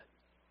 doesn't it?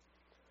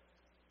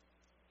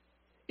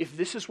 If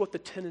this is what the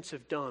tenants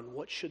have done,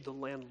 what should the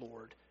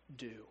landlord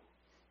do?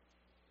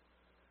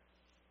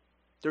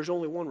 There's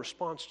only one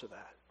response to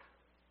that.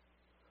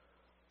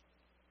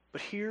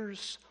 But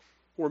here's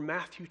where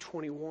Matthew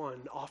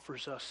 21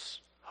 offers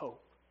us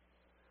hope.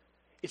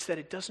 It's that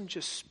it doesn't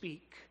just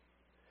speak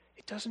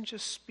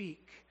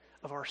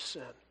of our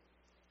sin.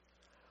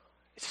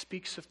 It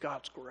speaks of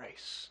God's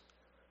grace.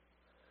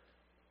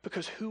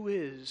 Because who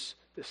is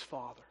this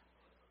Father?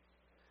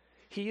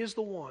 He is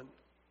the one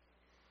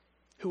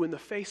who, in the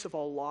face of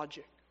all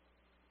logic,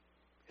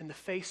 in the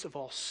face of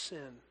all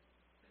sin,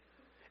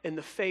 in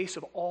the face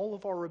of all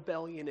of our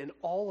rebellion and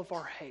all of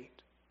our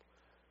hate,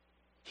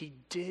 he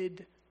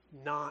did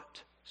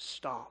not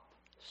stop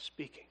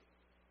speaking.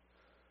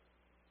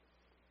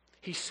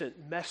 He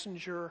sent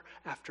messenger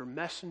after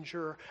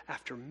messenger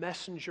after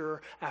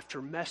messenger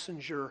after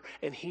messenger,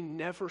 and he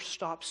never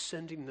stopped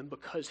sending them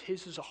because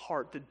his is a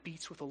heart that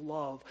beats with a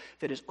love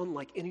that is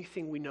unlike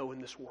anything we know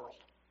in this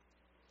world.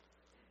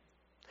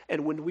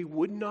 And when we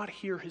would not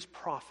hear his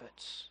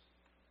prophets,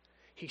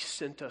 he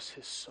sent us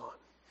his Son,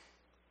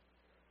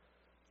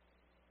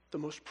 the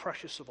most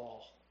precious of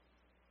all,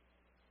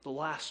 the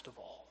last of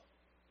all.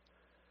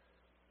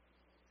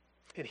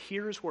 And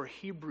here's where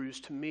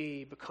Hebrews, to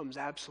me, becomes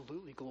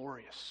absolutely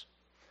glorious.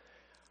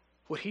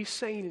 What he's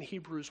saying in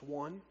Hebrews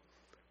 1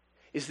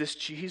 is this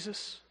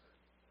Jesus,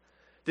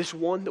 this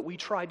one that we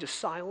tried to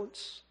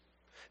silence,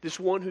 this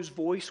one whose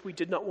voice we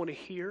did not want to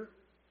hear,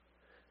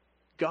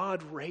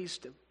 God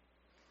raised him.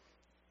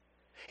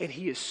 And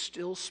he is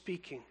still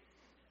speaking.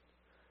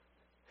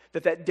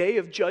 That day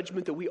of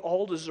judgment that we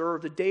all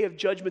deserve, the day of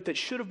judgment that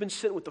should have been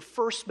sent with the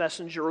first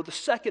messenger or the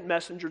second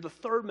messenger, the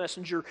third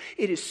messenger,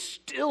 it is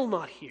still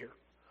not here.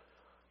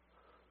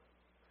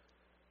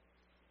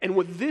 And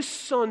what this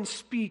Son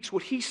speaks,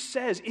 what he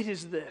says, it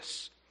is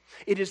this.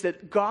 It is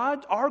that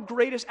God, our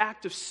greatest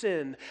act of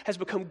sin, has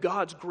become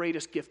God's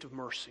greatest gift of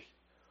mercy.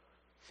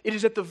 It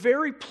is at the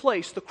very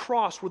place, the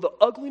cross, where the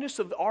ugliness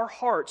of our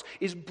hearts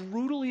is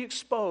brutally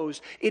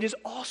exposed. It is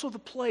also the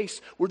place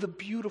where the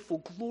beautiful,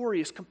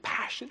 glorious,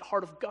 compassionate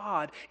heart of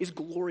God is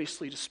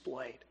gloriously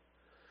displayed.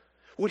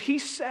 What he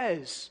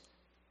says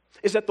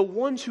is that the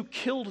ones who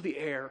killed the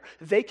heir,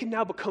 they can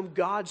now become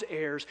God's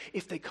heirs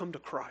if they come to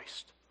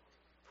Christ.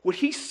 What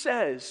he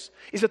says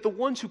is that the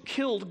ones who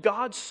killed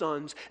God's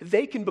sons,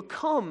 they can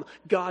become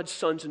God's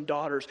sons and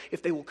daughters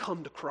if they will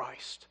come to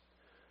Christ.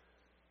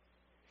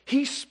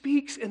 He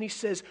speaks and he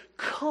says,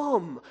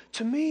 come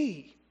to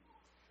me.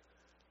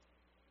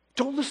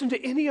 Don't listen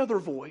to any other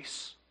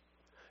voice.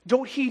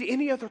 Don't heed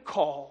any other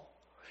call.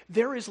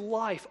 There is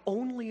life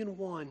only in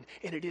one,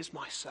 and it is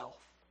myself.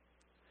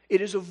 It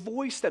is a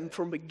voice that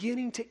from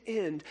beginning to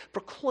end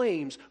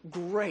proclaims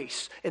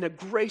grace, and a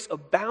grace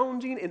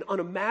abounding and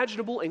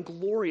unimaginable and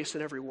glorious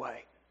in every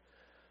way.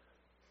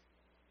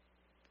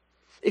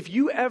 If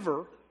you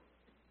ever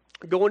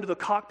go into the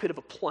cockpit of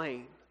a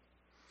plane,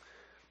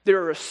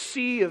 there are a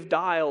sea of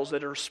dials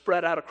that are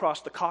spread out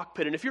across the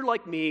cockpit, and if you're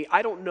like me,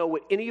 I don't know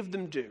what any of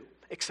them do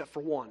except for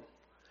one.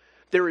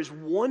 There is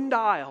one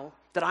dial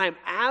that I am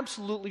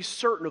absolutely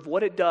certain of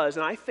what it does,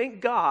 and I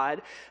thank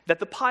God that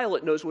the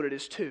pilot knows what it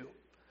is too.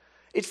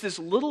 It's this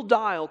little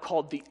dial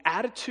called the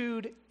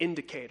attitude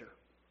indicator.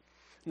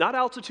 Not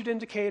altitude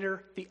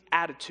indicator, the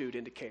attitude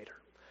indicator.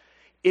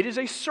 It is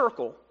a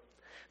circle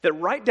that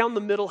right down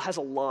the middle has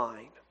a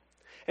line.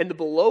 And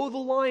below the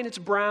line it's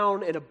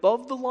brown, and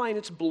above the line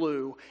it's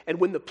blue. And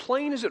when the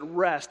plane is at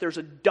rest, there's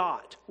a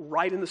dot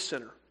right in the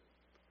center.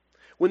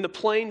 When the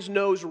plane's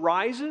nose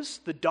rises,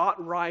 the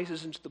dot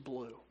rises into the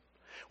blue.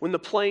 When the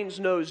plane's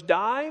nose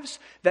dives,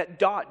 that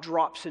dot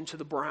drops into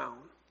the brown.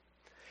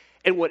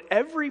 And what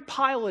every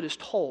pilot is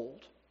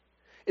told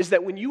is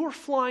that when you are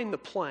flying the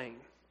plane,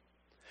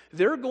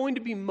 there are going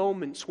to be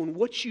moments when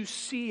what you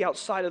see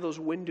outside of those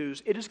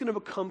windows, it is going to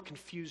become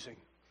confusing.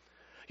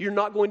 You're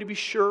not going to be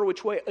sure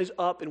which way is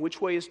up and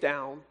which way is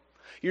down.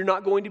 You're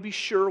not going to be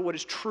sure what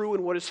is true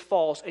and what is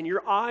false, and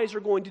your eyes are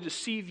going to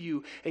deceive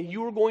you, and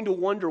you are going to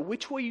wonder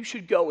which way you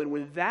should go. And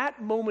when that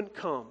moment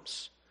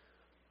comes,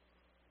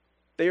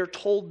 they are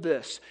told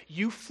this: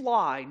 you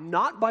fly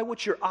not by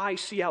what your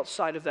eyes see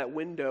outside of that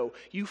window,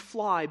 you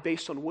fly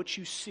based on what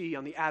you see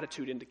on the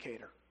attitude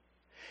indicator.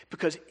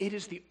 Because it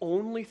is the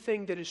only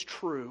thing that is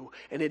true,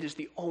 and it is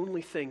the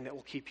only thing that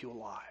will keep you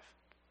alive.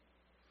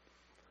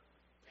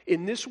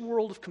 In this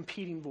world of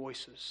competing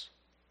voices,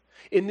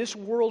 in this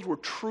world where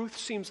truth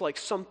seems like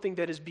something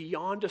that is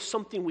beyond us,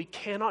 something we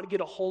cannot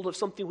get a hold of,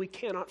 something we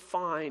cannot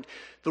find,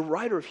 the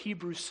writer of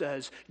Hebrews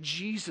says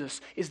Jesus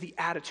is the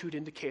attitude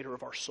indicator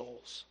of our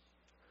souls.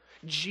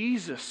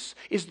 Jesus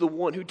is the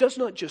one who does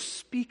not just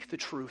speak the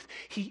truth,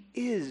 he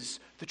is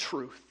the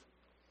truth.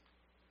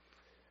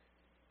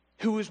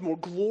 Who is more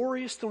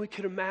glorious than we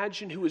could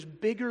imagine, who is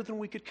bigger than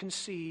we could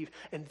conceive.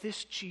 And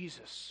this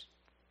Jesus,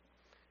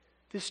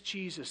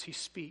 he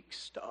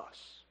speaks to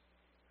us.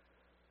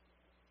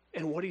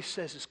 And what he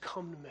says is,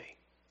 come to me.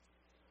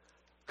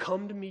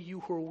 Come to me, you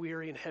who are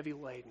weary and heavy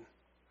laden.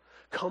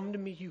 Come to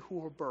me, you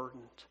who are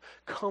burdened.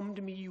 Come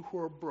to me, you who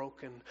are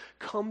broken.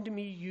 Come to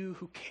me, you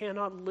who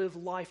cannot live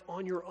life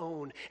on your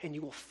own, and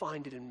you will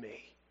find it in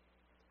me.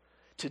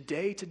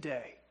 Today,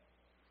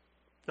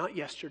 not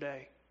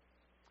yesterday,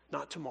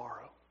 not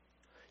tomorrow.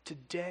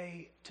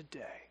 Today.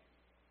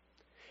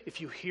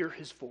 If you hear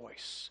his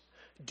voice,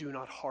 do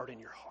not harden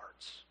your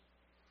hearts.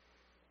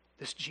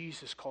 This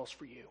Jesus calls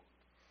for you.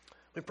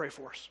 Let me pray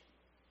for us.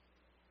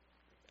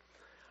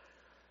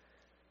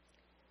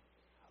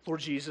 Lord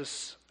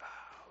Jesus,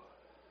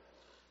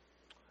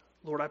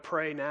 Lord, I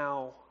pray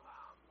now,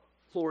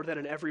 Lord, that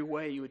in every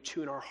way you would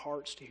tune our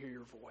hearts to hear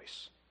your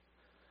voice.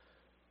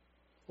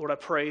 Lord, I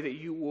pray that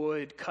you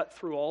would cut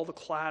through all the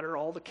clatter,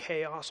 all the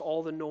chaos,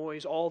 all the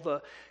noise, all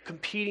the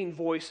competing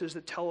voices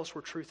that tell us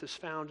where truth is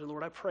found. And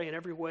Lord, I pray in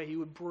every way you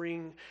would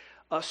bring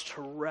us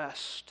to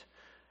rest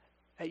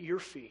at your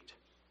feet.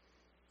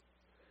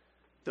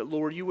 That,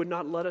 Lord, you would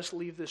not let us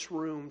leave this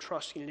room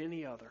trusting in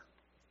any other.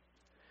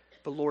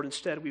 But, Lord,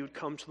 instead we would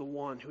come to the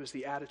one who is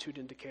the attitude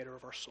indicator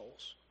of our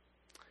souls.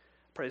 I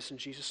pray this in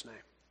Jesus' name.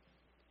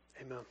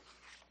 Amen.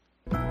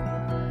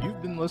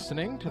 You've been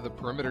listening to the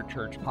Perimeter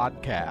Church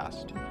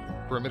podcast.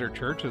 Perimeter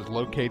Church is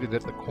located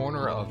at the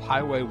corner of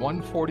Highway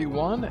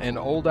 141 and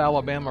Old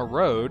Alabama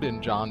Road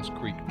in Johns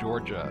Creek,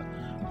 Georgia.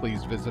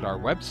 Please visit our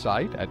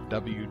website at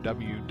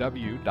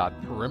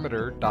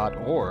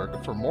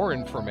www.perimeter.org for more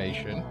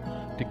information,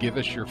 to give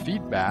us your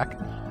feedback,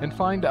 and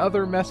find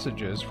other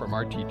messages from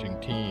our teaching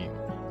team.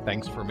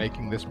 Thanks for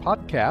making this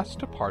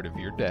podcast a part of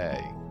your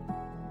day.